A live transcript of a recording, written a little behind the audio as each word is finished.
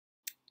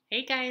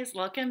Hey guys,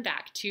 welcome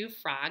back to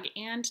Frog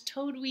and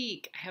Toad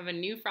Week. I have a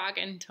new Frog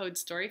and Toad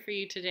story for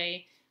you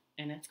today,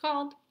 and it's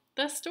called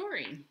The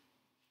Story.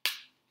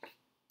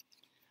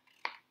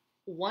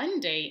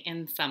 One day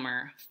in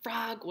summer,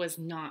 Frog was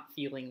not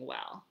feeling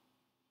well.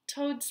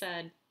 Toad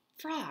said,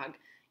 "Frog,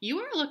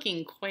 you are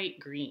looking quite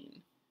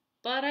green."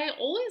 "But I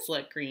always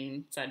look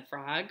green," said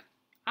Frog.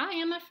 "I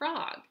am a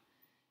frog."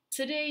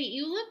 "Today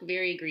you look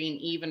very green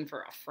even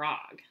for a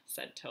frog,"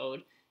 said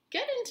Toad.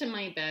 "Get into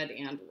my bed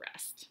and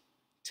rest."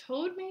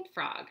 Toad made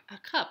Frog a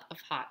cup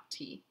of hot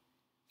tea.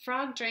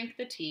 Frog drank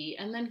the tea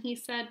and then he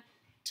said,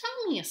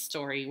 "Tell me a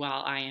story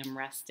while I am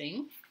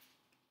resting."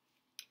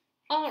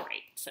 "All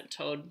right," said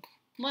Toad.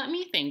 "Let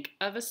me think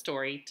of a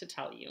story to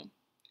tell you."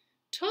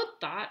 Toad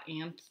thought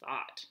and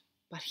thought,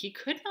 but he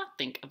could not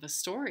think of a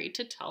story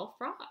to tell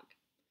Frog.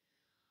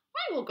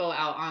 "I will go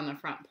out on the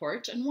front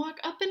porch and walk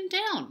up and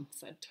down,"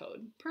 said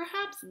Toad.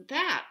 "Perhaps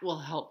that will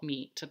help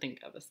me to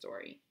think of a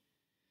story."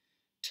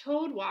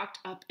 Toad walked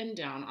up and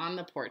down on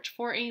the porch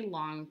for a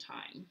long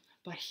time,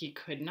 but he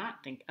could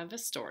not think of a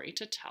story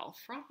to tell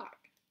Frog.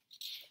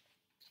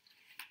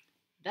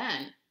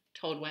 Then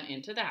Toad went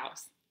into the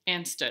house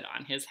and stood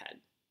on his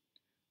head.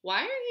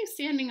 "Why are you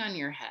standing on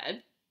your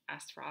head?"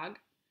 asked Frog.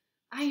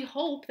 "I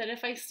hope that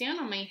if I stand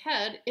on my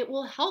head, it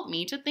will help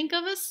me to think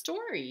of a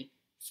story,"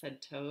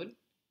 said Toad.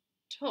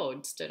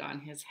 Toad stood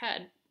on his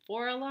head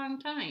for a long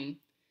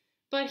time,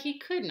 but he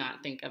could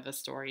not think of a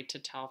story to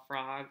tell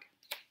Frog.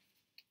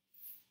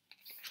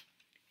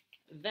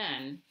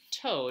 Then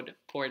Toad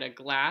poured a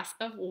glass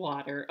of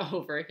water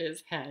over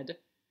his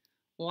head.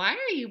 "Why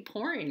are you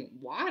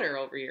pouring water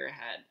over your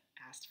head?"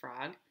 asked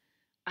Frog.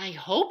 "I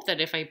hope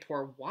that if I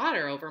pour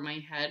water over my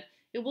head,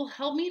 it will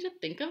help me to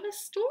think of a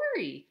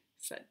story,"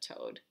 said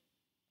Toad.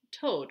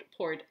 Toad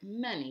poured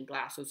many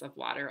glasses of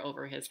water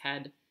over his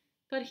head,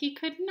 but he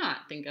could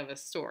not think of a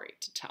story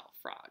to tell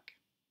Frog.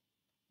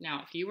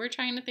 Now, if you were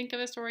trying to think of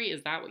a story,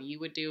 is that what you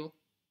would do?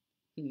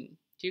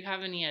 Do you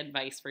have any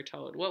advice for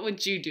Toad? What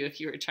would you do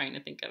if you were trying to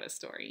think of a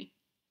story?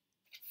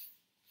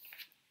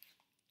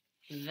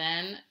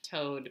 Then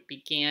Toad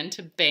began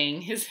to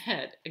bang his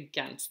head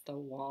against the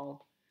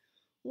wall.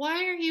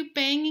 "Why are you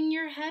banging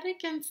your head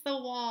against the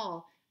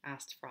wall?"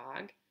 asked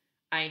Frog.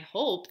 "I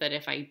hope that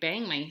if I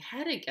bang my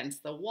head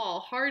against the wall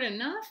hard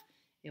enough,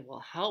 it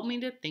will help me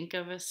to think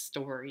of a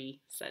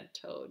story," said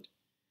Toad.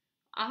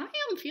 "I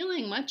am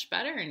feeling much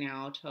better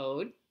now,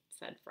 Toad,"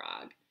 said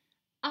Frog.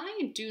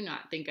 "I do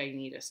not think I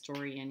need a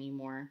story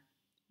anymore."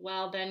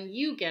 "Well, then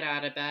you get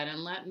out of bed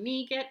and let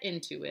me get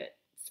into it,"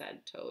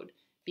 said Toad,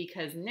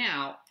 "because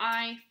now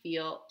I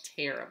feel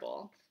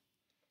terrible."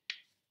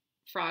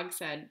 Frog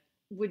said,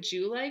 "Would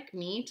you like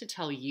me to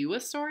tell you a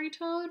story,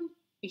 Toad?"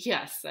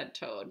 "Yes," said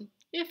Toad,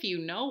 "if you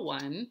know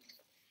one."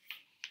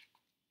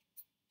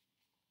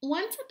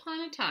 "Once upon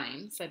a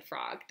time," said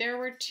Frog, "there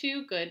were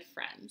two good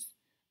friends,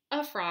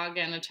 a frog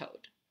and a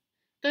toad.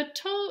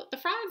 The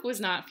frog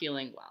was not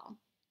feeling well.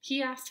 He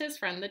asked his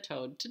friend the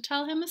toad to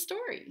tell him a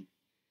story.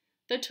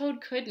 The toad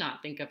could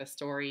not think of a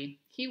story.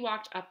 He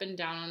walked up and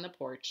down on the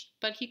porch,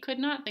 but he could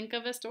not think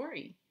of a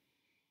story.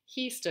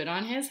 He stood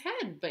on his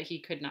head, but he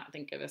could not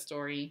think of a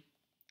story.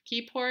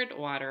 He poured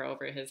water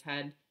over his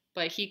head,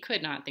 but he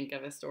could not think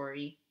of a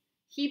story.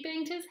 He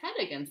banged his head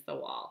against the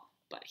wall,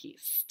 but he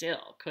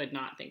still could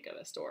not think of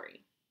a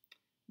story.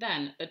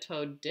 Then the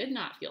toad did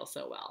not feel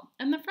so well,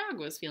 and the frog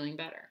was feeling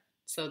better.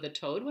 So the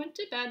toad went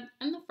to bed,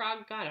 and the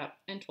frog got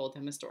up and told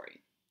him a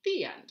story.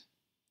 The end.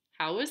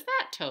 "How was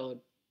that,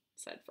 Toad?"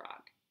 said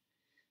Frog.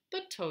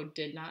 But Toad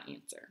did not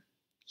answer.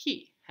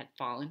 He had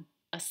fallen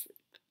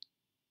asleep.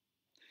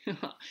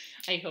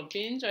 I hope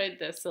you enjoyed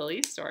this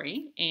silly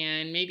story,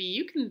 and maybe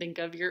you can think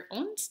of your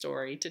own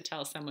story to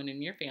tell someone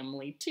in your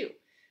family too.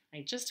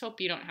 I just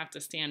hope you don't have to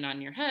stand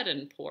on your head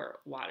and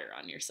pour water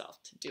on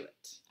yourself to do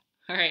it.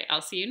 All right,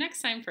 I'll see you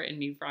next time for a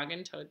new Frog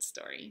and Toad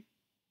story.